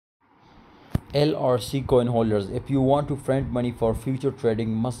LRC coin holders, if you want to front money for future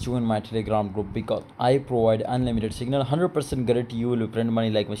trading, must join my Telegram group because I provide unlimited signal. 100% guarantee you will print money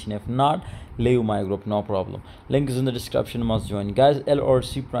like machine. If not, leave my group, no problem. Link is in the description. Must join, guys.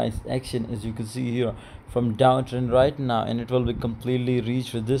 LRC price action, as you can see here, from downtrend right now, and it will be completely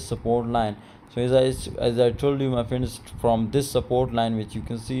reached this support line. So as I told you, my friends, from this support line, which you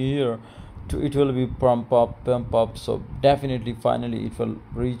can see here, it will be pump up, so definitely finally it will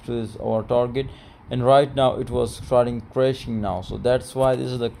reach this our target. And right now it was starting crashing now, so that's why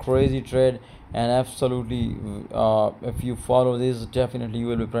this is the crazy trade. And absolutely, if you follow this, definitely you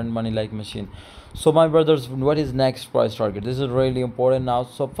will be print money like machine. So my brothers, what is next price target? This is really important now.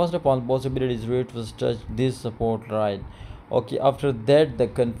 So first of all, possibility is rate was touch this support, right? Okay, after that the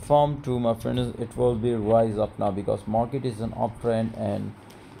confirm to my friends, it will be rise up now because market is an uptrend, and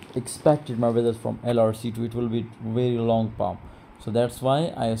expected, my brothers, from LRC to it will be very long pump. So that's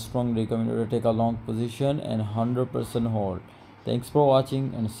why I strongly recommend you to take a long position and 100% hold. Thanks for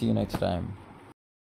watching, and see you next time.